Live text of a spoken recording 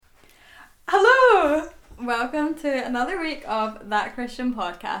Welcome to another week of That Christian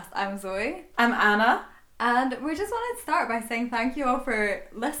Podcast. I'm Zoe. I'm Anna. And we just wanted to start by saying thank you all for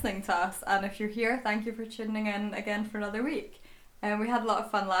listening to us. And if you're here, thank you for tuning in again for another week. And we had a lot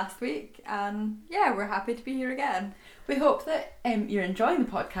of fun last week. And yeah, we're happy to be here again. We hope that you're enjoying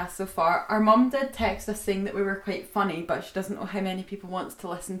the podcast so far. Our mum did text us saying that we were quite funny, but she doesn't know how many people wants to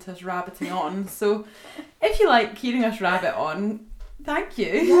listen to us rabbiting on. So if you like hearing us rabbit on, thank you.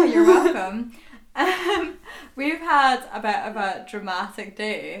 Yeah, you're welcome. We've had a bit of a dramatic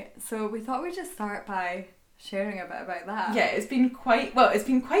day, so we thought we'd just start by sharing a bit about that. Yeah, it's been quite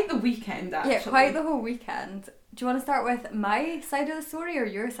the weekend actually. Yeah, quite the whole weekend. Do you want to start with my side of the story or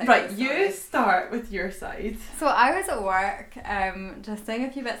your side Right, of the story? you start with your side. So I was at work, just doing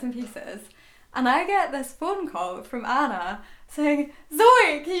a few bits and pieces, and I get this phone call from Anna saying,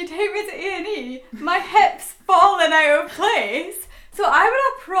 Zoe, can you take me to A&E? My hip's fallen out of place. So I'm in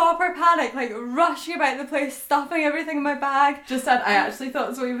a proper panic, like rushing about the place, stuffing everything in my bag. Just said, I actually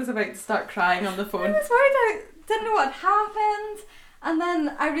thought Zoe was about to start crying on the phone. I was worried, I didn't know what happened. And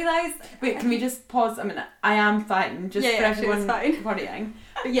then I realised... Wait, can we just pause a minute? I am fine, just for everyone worrying.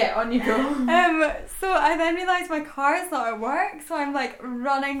 But yeah, on you go. So I then realised my car is not at work, so I'm like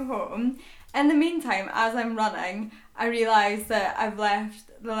running home. In the meantime, as I'm running, I realise that I've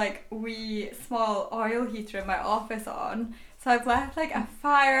left the like wee small oil heater in my office on. So I've left like a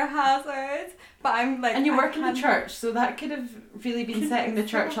fire hazard, but I'm like... And you work in the church, so that could have really been setting the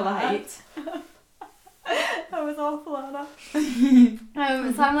church alight. That was awful, Anna.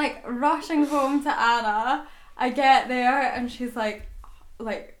 So I'm like rushing home to Anna. I get there and she's like,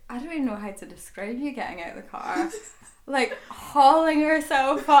 I don't even know how to describe you getting out of the car. Like hauling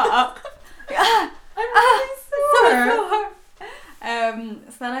herself up. I'm really sore.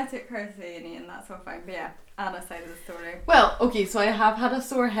 So then I took her to A&E and that's all fine. But yeah, Anna's side of the story. Well, okay, so I have had a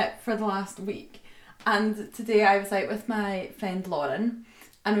sore hip for the last week, and today I was out with my friend Lauren,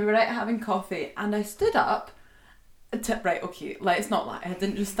 and we were out having coffee, and I stood up. Right, okay, let's not lie, I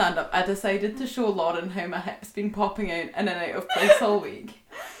didn't just stand up. I decided to show Lauren how my hip's been popping out in and out of place all week.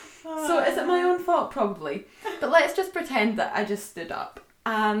 So is it my own fault? Probably. But let's just pretend that I just stood up.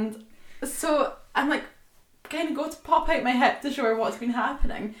 And so I'm like, kind of go to pop out my hip to show her what's been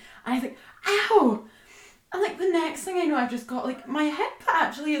happening. And I think, ow! And like the next thing I know, I've just got like my hip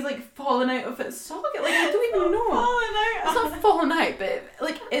actually is like falling out of its socket. Like I don't even know. Falling out. It's not falling out, but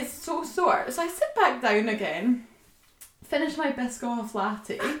like it's so sore. So I sit back down again, finish my Biscoff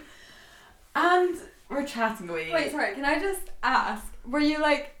latte, and we're chatting away. Wait, sorry, can I just ask, were you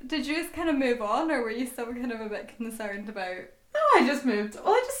like, did you just kind of move on, or were you still kind of a bit concerned about... No, I just moved.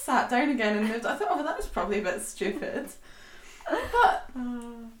 Well, I just sat down again and moved. I thought, oh, that was probably a bit stupid. But,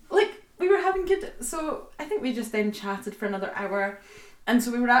 like, we were having good... So, I think we just then chatted for another hour. And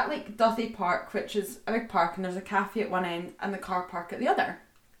so we were at, like, Duthie Park, which is a big park, and there's a cafe at one end and the car park at the other.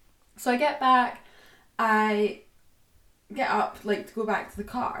 So I get back, I get up, like, to go back to the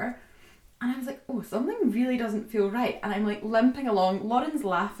car, and I was like, oh, something really doesn't feel right. And I'm, like, limping along. Lauren's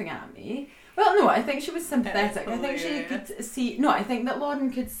laughing at me. Well, no, I think she was sympathetic. I think she could see... No, I think that Lauren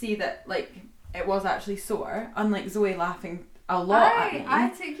could see that, like, it was actually sore, unlike Zoe laughing a lot at me. I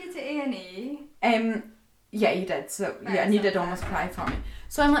took you to A&E. Yeah, you did. So yeah, and you did almost cry for me.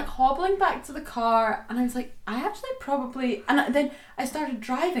 So I'm like hobbling back to the car, and I was like, I actually probably... And then I started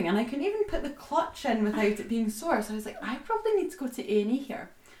driving, and I couldn't even put the clutch in without it being sore. So I was like, I probably need to go to A&E here.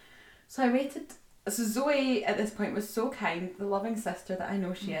 So I waited... So Zoe at this point was so kind, the loving sister that I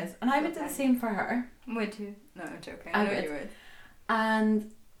know she is, and I would do the same for her. Would you? No, I'm joking. I know would. you would.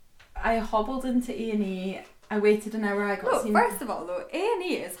 And I hobbled into A&E. I waited an hour. I got seen. First of all, though,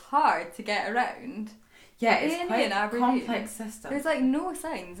 A&E is hard to get around. Yeah, it's A&E quite in a Aberdeen, complex system. There's like no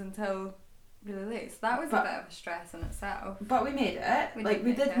signs until really late, so that was a bit of a stress in itself. But we made it.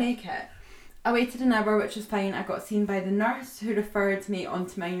 We did make it. I waited an hour, which was fine. I got seen by the nurse who referred me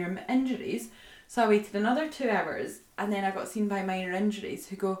onto minor injuries. So I waited another 2 hours, and then I got seen by minor injuries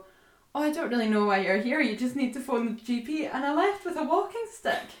who go, oh, I don't really know why you're here, you just need to phone the GP. And I left with a walking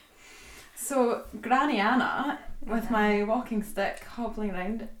stick. So Granny Anna, with my walking stick, hobbling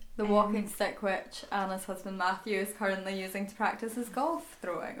around. The walking stick which Anna's husband Matthew is currently using to practice his golf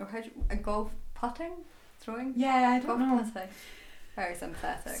throwing, or golf putting? Throwing? Yeah, I don't know. Putting. Very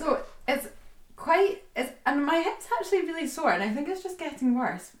sympathetic. So and my hip's actually really sore, and I think it's just getting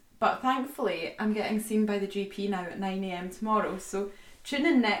worse. But thankfully, I'm getting seen by the GP now at 9 a.m. tomorrow, so tune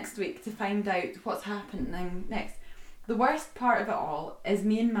in next week to find out what's happening next. The worst part of it all is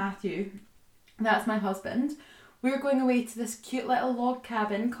me and Matthew, that's my husband, we're going away to this cute little log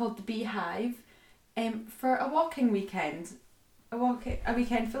cabin called the Beehive for a walking weekend. a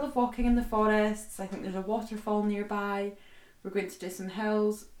weekend full of walking in the forests. I think there's a waterfall nearby. We're going to do some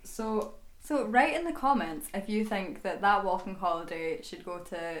hills. So write in the comments if you think that walking holiday should go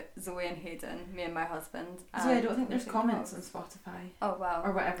to Zoe and Hayden, me and my husband. Zoe, I don't think there's comments on Spotify. Oh wow.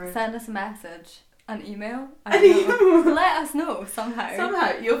 Or whatever. Send us a message. An email. Let us know somehow.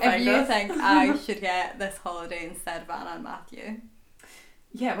 Somehow you'll find if you us. think I should get this holiday instead of Anna and Matthew.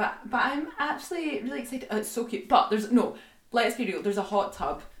 Yeah, but I'm actually really excited. Oh, it's so cute. But let's be real, there's a hot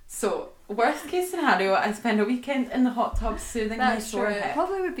tub. So worst case scenario, I spend a weekend in the hot tub soothing my sore hip. It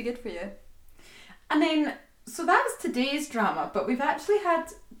probably would be good for you. And then, so that's today's drama, but we've actually had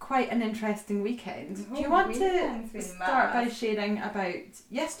quite an interesting weekend. Do you want to start by sharing about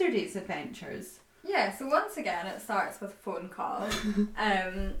yesterday's adventures? Yeah, so once again it starts with a phone call.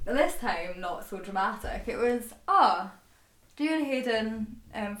 This time not so dramatic. It was, Drew and Hayden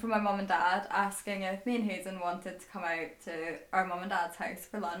from my mum and dad asking if me and Hayden wanted to come out to our mum and dad's house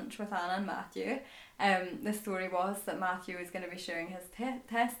for lunch with Anna and Matthew. The story was that Matthew was going to be sharing his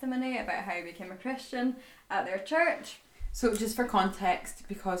testimony about how he became a Christian at their church. So just for context,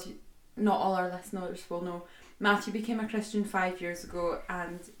 because not all our listeners will know, Matthew became a Christian 5 years ago,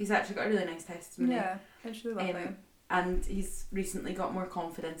 and he's actually got a really nice testimony. Yeah, it's really lovely. And he's recently got more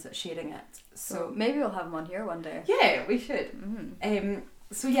confidence at sharing it. So maybe we'll have him on here one day. Yeah, we should.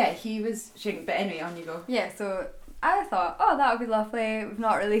 So yeah, he was sharing. But anyway, on you go. Yeah, so I thought, that would be lovely. We've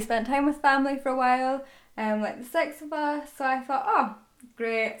not really spent time with family for a while, like the 6 of us. So I thought,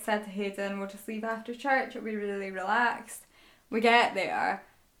 great. Said to Hayden, we'll just leave after church. It'll be really relaxed. We get there,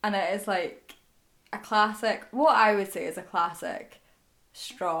 and it is like a classic, what I would say is a classic,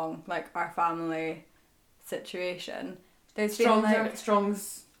 strong, like our family situation. There's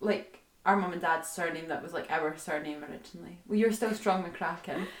Strong's like our mum and dad's surname that was like our surname originally. Well, you're still Strong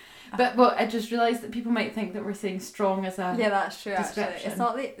McCracken. But I just realised that people might think that we're saying strong as a that's true actually.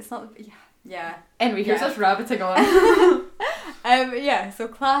 It's not yeah. Anyway, here's us rabbiting on. So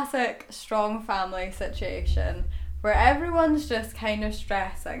classic strong family situation where everyone's just kind of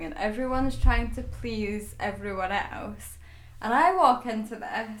stressing and everyone's trying to please everyone else. And I walk into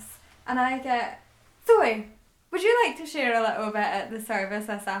this and I get, Zoe, would you like to share a little bit at the service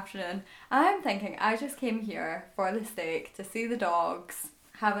this afternoon? And I'm thinking, I just came here for the steak, to see the dogs,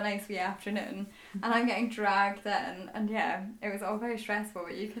 have a nice wee afternoon, and I'm getting dragged in, and yeah, it was all very stressful,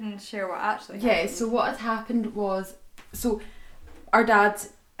 but you can share what actually happened. Yeah, so what had happened was, so our dad,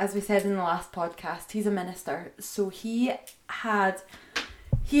 as we said in the last podcast, he's a minister, so he has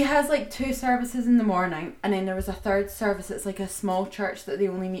like 2 services in the morning, and then there was a 3rd service. It's like a small church that they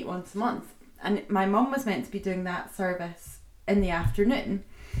only meet once a month, and my mum was meant to be doing that service in the afternoon,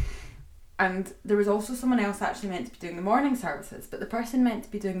 and there was also someone else actually meant to be doing the morning services, but the person meant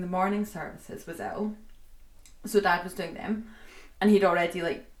to be doing the morning services was ill, so dad was doing them, and he'd already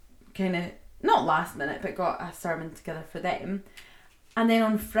like kind of, not last minute, but got a sermon together for them. And then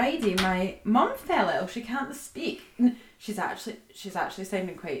on Friday, my mum fell ill. She can't speak. She's actually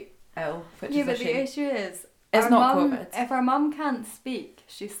sounding quite ill, which is a shame. Yeah, but the issue is, it's not COVID. If our mum can't speak,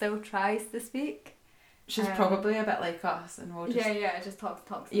 she still tries to speak. She's probably a bit like us, and we'll just just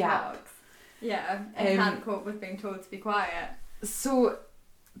talks. Yeah, and can't cope with being told to be quiet. So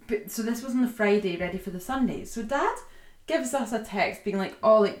this was on the Friday, ready for the Sunday. So Dad gives us a text being like,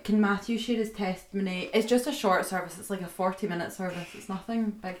 can Matthew share his testimony? It's just a short service. It's like a 40-minute service. It's nothing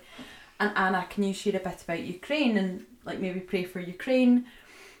big. And Anna, can you share a bit about Ukraine and like maybe pray for Ukraine?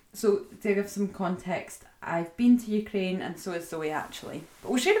 So to give some context, I've been to Ukraine, and so is Zoe actually. But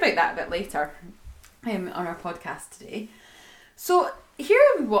we'll share about that a bit later on our podcast today. So here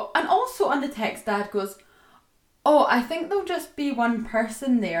we go. And also on the text, Dad goes, I think there'll just be one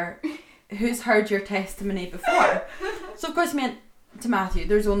person there who's heard your testimony before. So of course, meant to Matthew,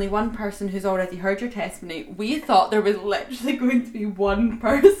 there's only one person who's already heard your testimony. We thought there was literally going to be one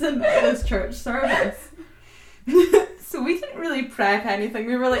person at this church service. So we didn't really prep anything.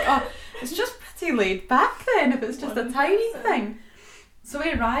 We were like, it's just pretty laid back then if it's just a tiny thing. So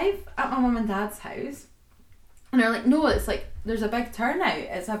we arrive at my mum and dad's house, and they're like, no, it's like there's a big turnout.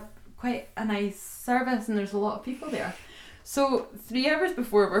 It's quite a nice service and there's a lot of people there. So 3 hours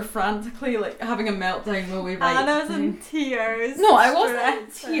before, we're frantically like having a meltdown while we write. Anna's in tears. No, I wasn't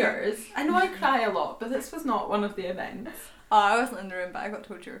in tears. I know I cry a lot, but this was not one of the events. I wasn't in the room, but I got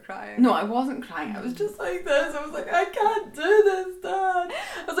told you were crying. No, I wasn't crying. I was just like this. I was like, I can't do this, Dad.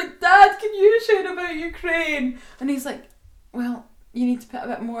 I was like, Dad, can you share about Ukraine? And he's like, well, you need to put a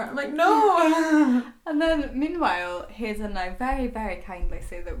bit more. I'm like, no. And then, meanwhile, Hayden and I very, very kindly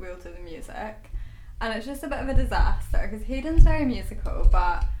say that we'll do the music. And it's just a bit of a disaster, because Hayden's very musical,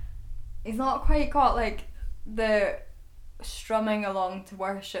 but he's not quite got, like, the strumming along to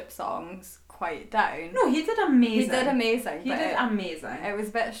worship songs quite down. No, he did amazing. He did amazing. He did amazing. It was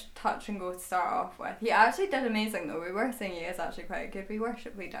a bit touch and go to start off with. He actually did amazing though. We were saying he is actually quite a good wee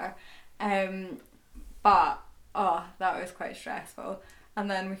worship leader. But that was quite stressful. And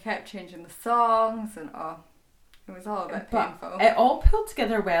then we kept changing the songs and it was all a bit painful. It all pulled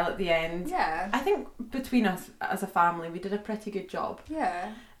together well at the end. Yeah. I think between us as a family we did a pretty good job.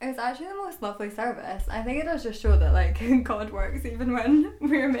 Yeah. It was actually the most lovely service. I think it does just show that like God works even when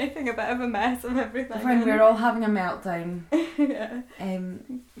we're making a bit of a mess of everything. When we're all having a meltdown. Yeah.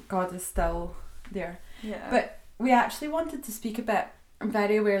 God is still there. Yeah. But we actually wanted to speak a bit. I'm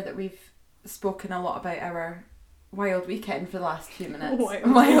very aware that we've spoken a lot about our wild weekend for the last few minutes.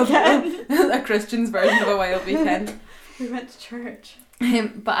 Wild weekend. A Christian's version of a wild weekend. We went to church.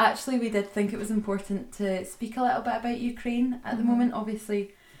 But actually we did think it was important to speak a little bit about Ukraine at the moment,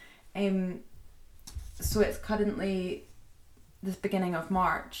 obviously. So it's currently the beginning of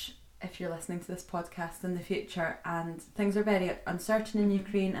March if you're listening to this podcast in the future, and things are very uncertain in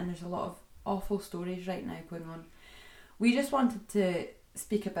Ukraine and there's a lot of awful stories right now going on. We just wanted to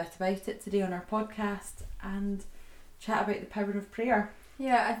speak a bit about it today on our podcast and chat about the power of prayer.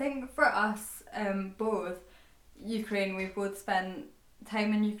 Yeah, I think for us both, Ukraine, we've both spent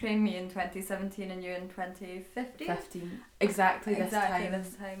time in Ukraine, me in 2017 and you in 2015. Exactly this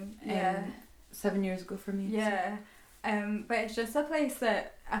time. Yeah. 7 years ago for me. Yeah. But it's just a place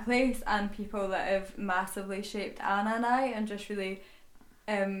and people that have massively shaped Anna and I, and just really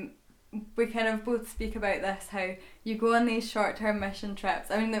we kind of both speak about this, how you go on these short-term mission trips.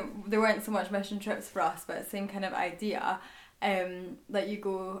 I mean, there weren't so much mission trips for us, but same kind of idea. That you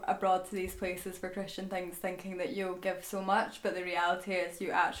go abroad to these places for Christian things thinking that you'll give so much, but the reality is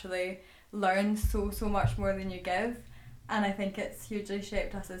you actually learn so much more than you give. And I think it's hugely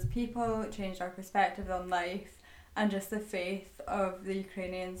shaped us as people, changed our perspective on life, and just the faith of the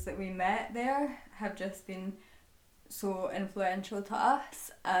Ukrainians that we met there have just been so influential to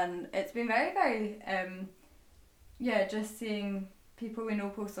us. And it's been very, very just seeing people we know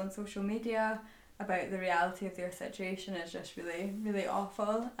post on social media about the reality of their situation is just really, really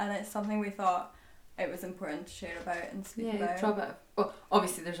awful, and it's something we thought it was important to share about and speak about.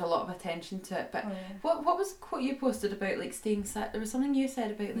 Obviously there's a lot of attention to it, but what was the quote you posted about like staying silent? There was something you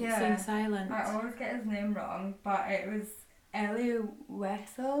said about like staying silent. I always get his name wrong, but it was Elie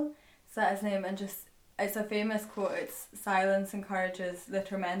Wiesel, is that his name? And just, it's a famous quote, it's silence encourages the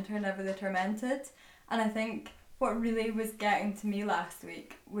tormentor, never the tormented. And I think what really was getting to me last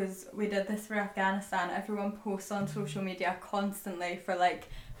week was we did this for Afghanistan. Everyone posts on social media constantly for like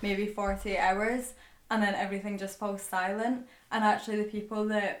maybe 48 hours, and then everything just falls silent. And actually the people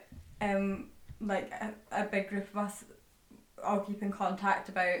that like a big group of us all keep in contact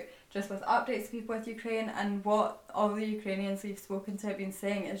about, just with updates to people with Ukraine, and what all the Ukrainians we've spoken to have been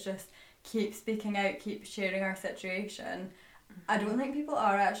saying is just keep speaking out, keep sharing our situation. I don't think people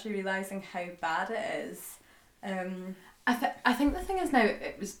are actually realising how bad it is. I think the thing is now,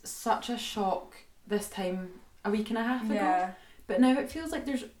 it was such a shock this time a week and a half ago, but now it feels like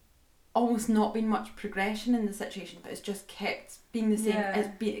there's almost not been much progression in the situation, but it's just kept being the same.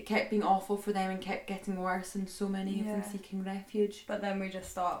 It kept being awful for them and kept getting worse, and so many of them seeking refuge. But then we just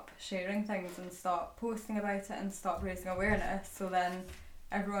stop sharing things and stop posting about it and stop raising awareness, so then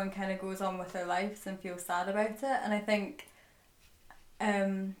everyone kind of goes on with their lives and feels sad about it. And I think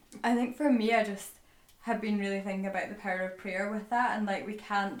for me, I just have been really thinking about the power of prayer with that, and like we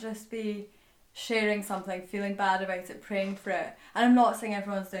can't just be sharing something, feeling bad about it, praying for it. And I'm not saying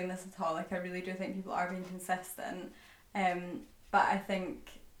everyone's doing this at all, like I really do think people are being consistent, but I think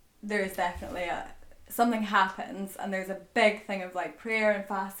there is definitely something happens and there's a big thing of like prayer and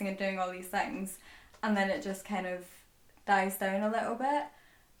fasting and doing all these things, and then it just kind of dies down a little bit.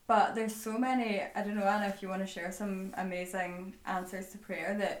 But there's so many, I don't know, Anna, if you want to share some amazing answers to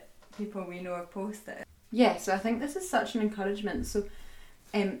prayer that people we know have posted. Yeah, so I think this is such an encouragement. So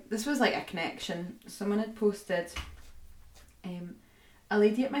this was like a connection. Someone had posted, a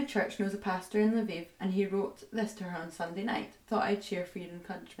lady at my church knows a pastor in Lviv, and he wrote this to her on Sunday night. Thought I'd share for your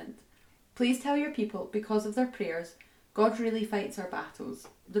encouragement. Please tell your people, because of their prayers, God really fights our battles.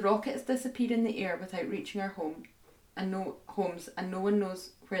 The rockets disappear in the air without reaching our homes, and no one knows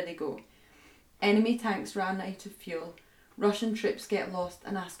where they go. Enemy tanks ran out of fuel. Russian troops get lost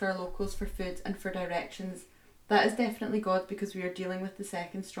and ask our locals for food and for directions. That is definitely God, because we are dealing with the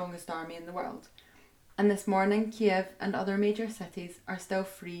second strongest army in the world. And this morning, Kiev and other major cities are still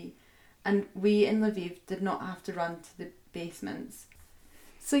free, and we in Lviv did not have to run to the basements.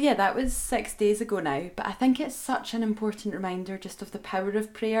 So yeah, that was 6 days ago now, but I think it's such an important reminder just of the power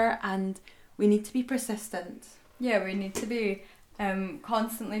of prayer, and we need to be persistent. Yeah, we need to be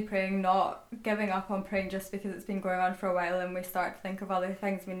constantly praying, not giving up on praying just because it's been going on for a while and we start to think of other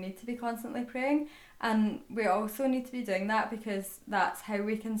things. We need to be constantly praying, and we also need to be doing that because that's how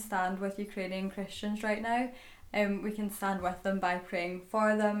we can stand with Ukrainian Christians right now. We can stand with them by praying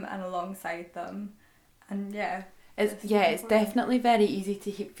for them and alongside them, and it's definitely very easy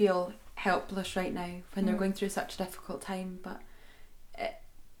to feel helpless right now when they're going through such a difficult time, but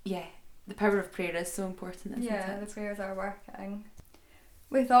the power of prayer is so important, isn't it? The prayers are working.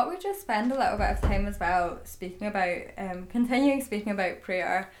 We thought we'd just spend a little bit of time as well continuing speaking about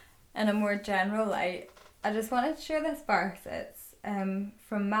prayer in a more general light. I just wanted to share this verse. It's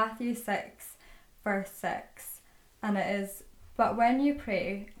from Matthew 6 verse 6, and it is, "But when you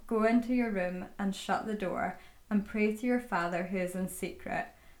pray, go into your room and shut the door and pray to your Father who is in secret,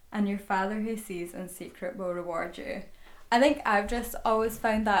 and your Father who sees in secret will reward you." I think I've just always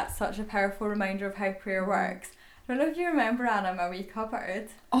found that such a powerful reminder of how prayer works. I don't know if you remember, Anna, my wee cupboard.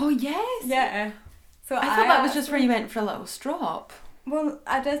 Oh, yes. Yeah. So I thought that was just where you went for a little strop. Well,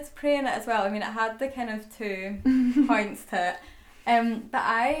 I did pray in it as well. I mean, it had the kind of 2 points to it. But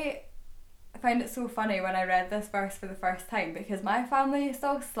I find it so funny when I read this verse for the first time, because my family used to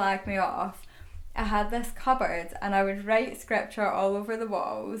all slag me off. I had this cupboard and I would write scripture all over the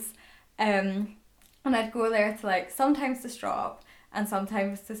walls. And I'd go there to sometimes to strop and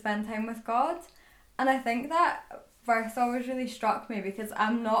sometimes to spend time with God. And I think that verse always really struck me because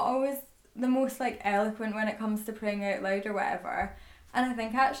I'm not always the most eloquent when it comes to praying out loud or whatever. And I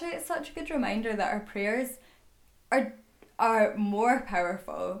think actually it's such a good reminder that our prayers are more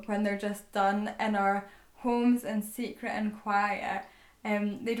powerful when they're just done in our homes in secret and quiet.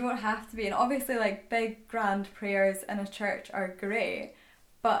 They don't have to be, and obviously big grand prayers in a church are great,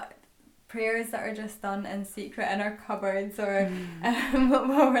 but prayers that are just done in secret in our cupboards or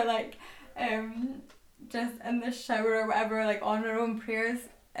while we're just in the shower or whatever, on our own, prayers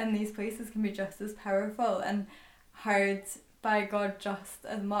in these places can be just as powerful and heard by God just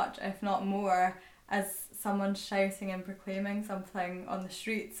as much, if not more, as someone shouting and proclaiming something on the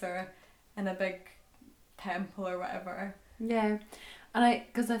streets or in a big temple or whatever. Yeah, and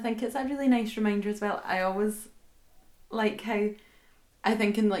because I think it's a really nice reminder as well. I always like how I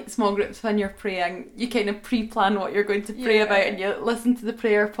think in small groups when you're praying, you kind of pre-plan what you're going to pray about, and you listen to the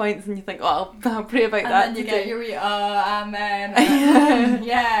prayer points and you think, oh, I'll pray about that. And then you get your wee, amen.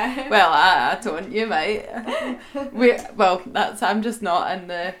 Yeah. Well, I don't, you might. I'm just not in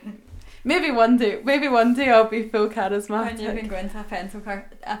the... Maybe one day I'll be full charismatic. When you've been going to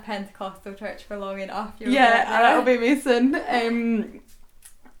a Pentecostal church for long enough. That'll be me soon.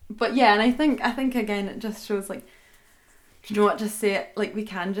 But yeah, and I think again it just shows you know what, just say it, we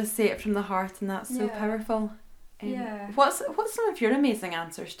can just say it from the heart, and that's so powerful. What's some of your amazing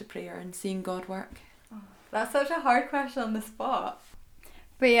answers to prayer and seeing God work? Oh, that's such a hard question on the spot.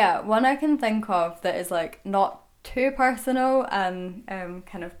 But yeah, one I can think of that is not too personal and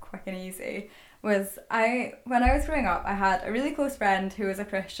kind of quick and easy was when I was growing up, I had a really close friend who was a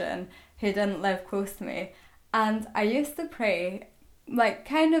Christian who didn't live close to me, and I used to pray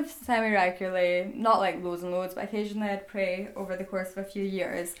kind of semi-regularly, not loads and loads, but occasionally I'd pray over the course of a few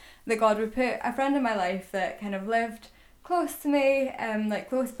years that God would put a friend in my life that kind of lived close to me,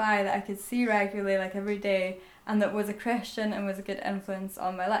 close by, that I could see regularly, every day, and that was a Christian and was a good influence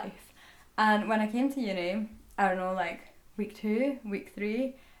on my life. And when I came to uni, I don't know, week 2, week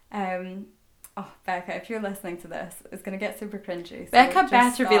 3, Becca, if you're listening to this, it's going to get super cringy. So Becca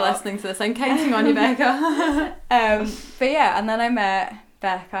better be listening to this. I'm counting on you, Becca. But yeah, and then I met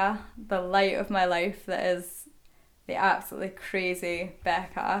Becca, the light of my life that is the absolutely crazy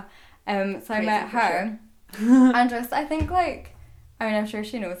Becca. So I met her. Sure. And just, I think I'm sure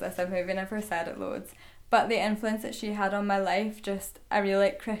she knows this, I've maybe never said it loads, but the influence that she had on my life, just I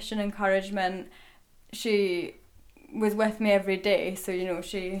really Christian encouragement. She was with me every day, so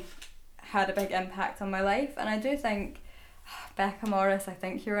she had a big impact on my life. And I do think, Becca Morris, I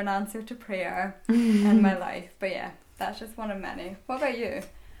think you're an answer to prayer in my life. But yeah, that's just one of many. What about you?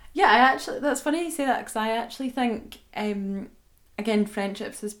 Yeah, that's funny you say that, because I actually think again,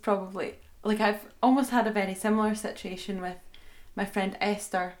 friendships is probably I've almost had a very similar situation with my friend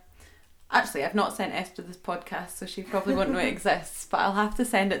Esther. Actually, I've not sent Esther this podcast, so she probably won't know it exists, but I'll have to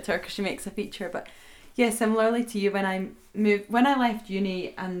send it to her because she makes a feature. But yeah, similarly to you, when I left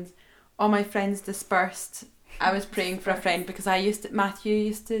uni and all my friends dispersed, I was praying for a friend, because Matthew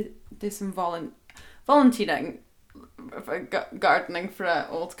used to do some volunteering for gardening for an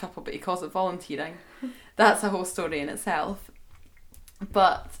old couple, but he calls it volunteering. That's a whole story in itself.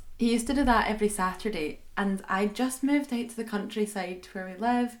 But he used to do that every Saturday, and I just moved out to the countryside where we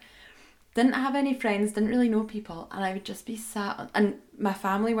live, didn't have any friends, didn't really know people, and I would just be sat and my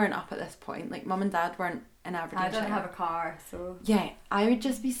family weren't up at this point, like mum and dad weren't in Aberdeenshire. I don't have a car, so... Yeah, I would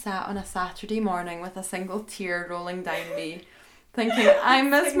just be sat on a Saturday morning with a single tear rolling down me, thinking, I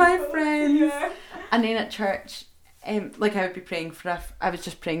miss my friends. Yeah. And then at church, like I would be praying I was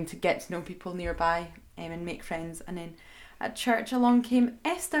just praying to get to know people nearby and make friends. And then at church along came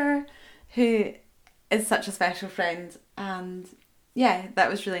Esther, who is such a special friend, and yeah, that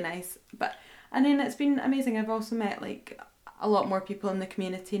was really nice. And then it's been amazing. I've also met like a lot more people in the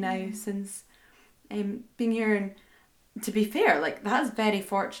community now since being here. And to be fair, like that's very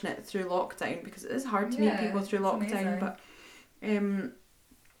fortunate through lockdown, because it is hard to meet people through lockdown. Amazing. But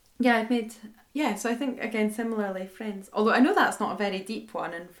I've made so I think again similarly friends. Although I know that's not a very deep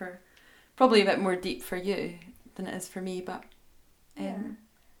one, and for probably a bit more deep for you than it is for me. But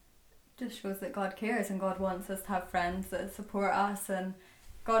just shows that God cares, and God wants us to have friends that support us, and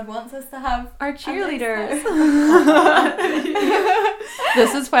God wants us to have our cheerleaders.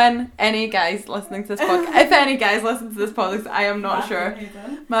 This is when any guys listening to this podcast, if any guys listen to this podcast, I am not sure.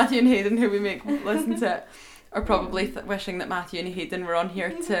 Matthew and Hayden, who we make listen to it, are probably wishing that Matthew and Hayden were on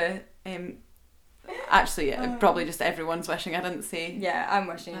here to. Actually, probably just everyone's wishing I didn't say. Yeah, I'm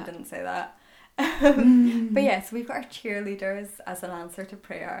wishing you didn't say that. But yeah, so we've got our cheerleaders as an answer to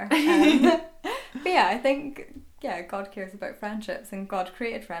prayer. But yeah, I think God cares about friendships, and God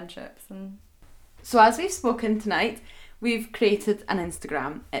created friendships. And so as we've spoken tonight, we've created an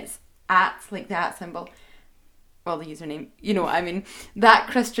Instagram. It's at, like the at symbol, well, the username, you know what I mean, That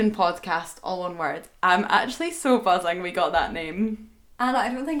Christian Podcast, all one word. I'm actually so buzzing we got that name. And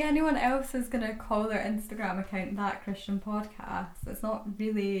I don't think anyone else is going to call their Instagram account That Christian Podcast. It's not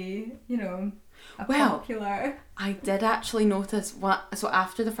really, popular... I did actually notice, so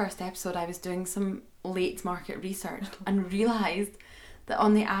after the first episode I was doing some late market research and realised that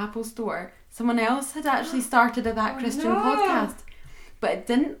on the Apple Store someone else had actually started a That Christian Podcast. But it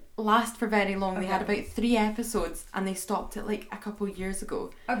didn't last for very long. They had about 3 episodes and they stopped it like a couple of years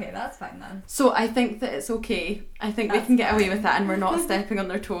ago. Okay, that's fine then. So I think that it's okay. I think we can get away with that, and we're not stepping on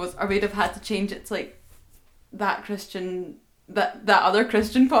their toes, or we'd have had to change it to like That Christian... That other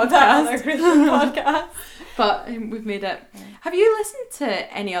Christian podcast. That other Christian podcast. But we've made it. Have you listened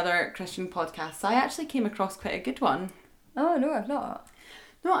to any other Christian podcasts? I actually came across quite a good one. Oh, no, I've not.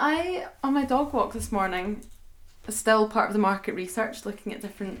 No, on my dog walk this morning, still part of the market research, looking at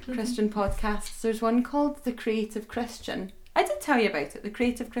different Christian podcasts. There's one called The Creative Christian. I did tell you about it, The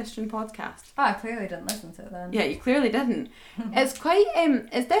Creative Christian Podcast. Oh, I clearly didn't listen to it then. Yeah, you clearly didn't. It's quite,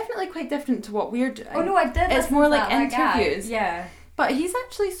 it's definitely quite different to what we're doing. Oh no, I did. It's more like interviews. Yeah. But he's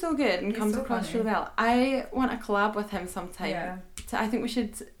actually so good and comes so across funny. really well. I want to collab with him sometime. Yeah. I think we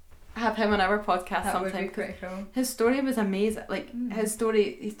should have him on our podcast That sometime. would be pretty cool. His story was amazing. Like his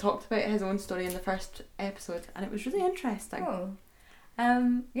story, he talked about his own story in the first episode, and it was really interesting. Oh.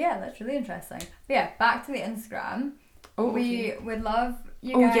 Yeah, that's really interesting. But yeah, back to the Instagram. We would love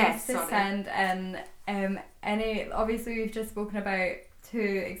you guys to send in any... Obviously, we've just spoken about 2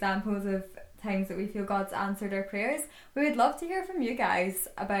 examples of times that we feel God's answered our prayers. We would love to hear from you guys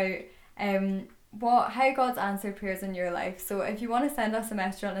about how God's answered prayers in your life. So if you want to send us a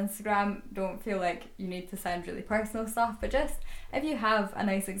message on Instagram, don't feel like you need to send really personal stuff, but just if you have a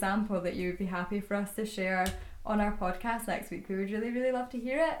nice example that you would be happy for us to share on our podcast next week, we would really, really love to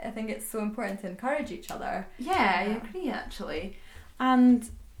hear it. I think it's so important to encourage each other. Yeah, I agree actually. And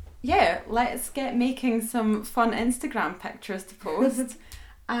yeah, let's get making some fun Instagram pictures to post.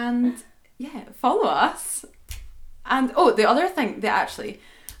 And yeah, follow us. And the other thing that actually,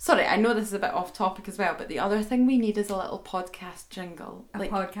 sorry, I know this is a bit off topic as well, but the other thing we need is a little podcast jingle.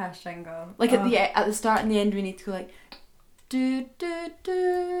 Podcast jingle. Like at the start and the end we need to go like do do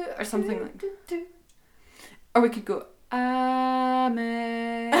do or something like that. Or we could go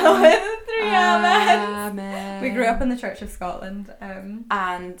Amen. Oh, 3 Amens. Amen. We grew up in the Church of Scotland.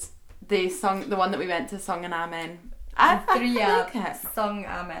 And they sung, the one that we went to sung an Amen. I like it. Sung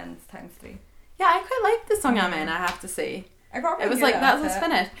Amens times 3. Yeah, I quite liked the song Amen, I have to say. It was like, that's us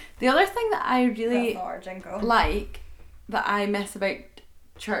finished. The other thing that I really like, that I miss about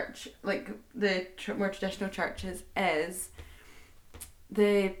church, like the more traditional churches, is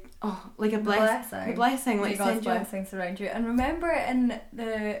the blessing, like God's blessings around you. And remember in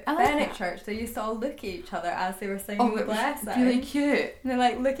the Fenwick church, they used to all look at each other as they were singing the blessing. It was really cute. And they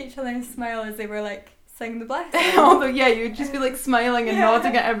like look at each other and smile as they were like singing the blessing. Although yeah, you'd just be like smiling and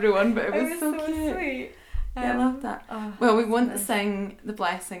nodding at everyone, but it was so cute. Sweet. Yeah, I love that. Well, we won't sing the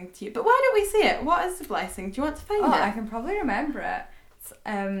blessing to you, but why don't we say it? What is the blessing? Do you want to find it? I can probably remember it. It's,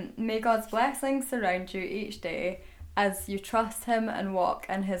 may God's blessings surround you each day as you trust Him and walk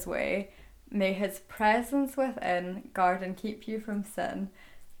in His way. May his presence within guard and keep you from sin.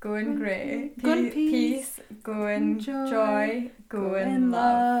 Go in grace. Go in peace. Go in joy. Go in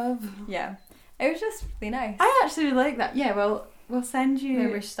love. Yeah. It was just really nice. I actually really like that. Yeah, well, we'll send you...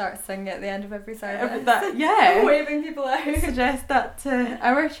 Maybe we should start singing at the end of every service. Yeah. Waving people out. Suggest that to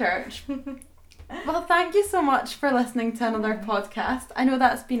our church. Well, thank you so much for listening to another podcast. I know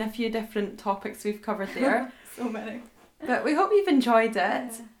that's been a few different topics we've covered there. So many. But we hope you've enjoyed it.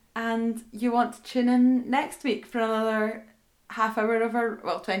 Yeah. And you want to tune in next week for another half hour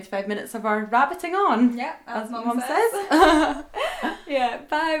of 25 minutes of our rabbiting on. Yeah, as Mum Mum says. Yeah,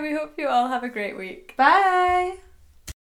 bye. We hope you all have a great week. Bye.